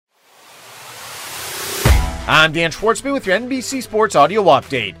I'm Dan Schwartzman with your NBC Sports Audio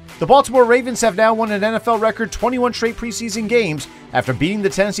Update. The Baltimore Ravens have now won an NFL record 21 straight preseason games after beating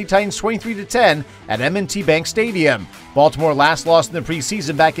the Tennessee Titans 23-10 at M&T Bank Stadium. Baltimore last lost in the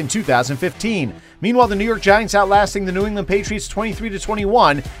preseason back in 2015. Meanwhile, the New York Giants outlasting the New England Patriots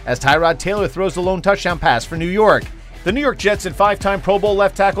 23-21 as Tyrod Taylor throws the lone touchdown pass for New York. The New York Jets and five-time Pro Bowl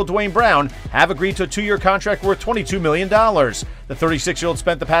left tackle Dwayne Brown have agreed to a 2-year contract worth $22 million. The 36-year-old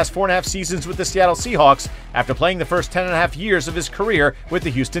spent the past 4.5 seasons with the Seattle Seahawks after playing the first 10.5 years of his career with the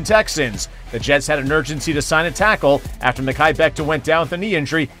Houston Texans. The Jets had an urgency to sign a tackle after Mekhi Becton went down with a knee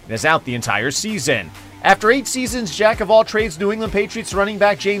injury and is out the entire season. After 8 seasons, jack-of-all-trades New England Patriots running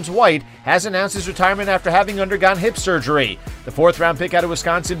back James White has announced his retirement after having undergone hip surgery. The 4th-round pick out of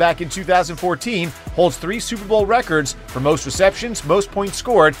Wisconsin back in 2014 holds 3 Super Bowl records for most receptions, most points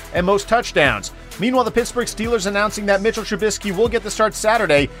scored, and most touchdowns. Meanwhile, the Pittsburgh Steelers announcing that Mitchell Trubisky will get the start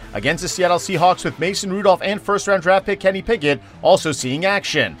Saturday against the Seattle Seahawks with Mason Rudolph and 1st-round draft pick Kenny Pickett also seeing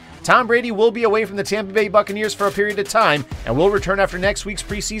action. Tom Brady will be away from the Tampa Bay Buccaneers for a period of time and will return after next week's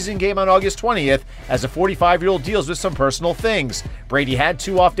preseason game on August 20th as the 45-year-old deals with some personal things. Brady had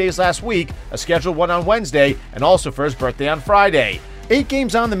 2 off days last week, a scheduled one on Wednesday, and also for his birthday on Friday. 8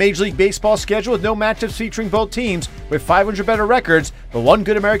 games on the Major League Baseball schedule with no matchups featuring both teams with 500 better records, but one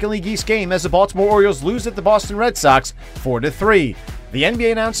good American League East game as the Baltimore Orioles lose at the Boston Red Sox 4-3. The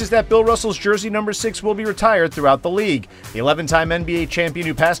NBA announces that Bill Russell's jersey number 6 will be retired throughout the league. The 11-time NBA champion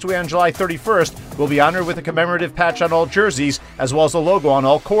who passed away on July 31st will be honored with a commemorative patch on all jerseys, as well as a logo on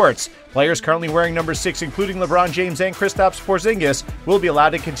all courts. Players currently wearing number 6, including LeBron James and Kristaps Porzingis, will be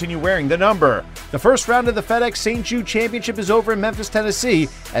allowed to continue wearing the number. The first round of the FedEx St. Jude Championship is over in Memphis, Tennessee,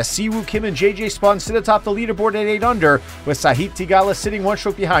 as Siwoo Kim and JJ Spawn sit atop the leaderboard at 8 under, with Sahith Theegala sitting 1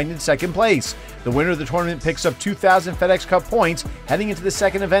 stroke behind in 2nd place. The winner of the tournament picks up 2,000 FedEx Cup points heading into the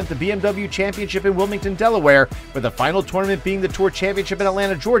second event, the BMW Championship in Wilmington, Delaware, with the final tournament being the Tour Championship in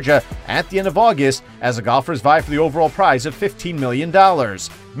Atlanta, Georgia, at the end of August, as the golfers vie for the overall prize of $15 million.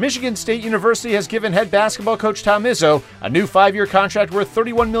 Michigan State University has given head basketball coach Tom Izzo a new 5-year contract worth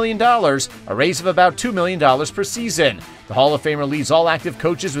 $31 million, a raise of about $2 million per season. The Hall of Famer leads all active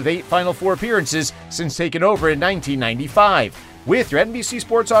coaches with 8 Final Four appearances since taking over in 1995. With your NBC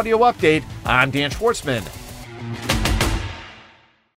Sports Audio Update, I'm Dan Schwartzman.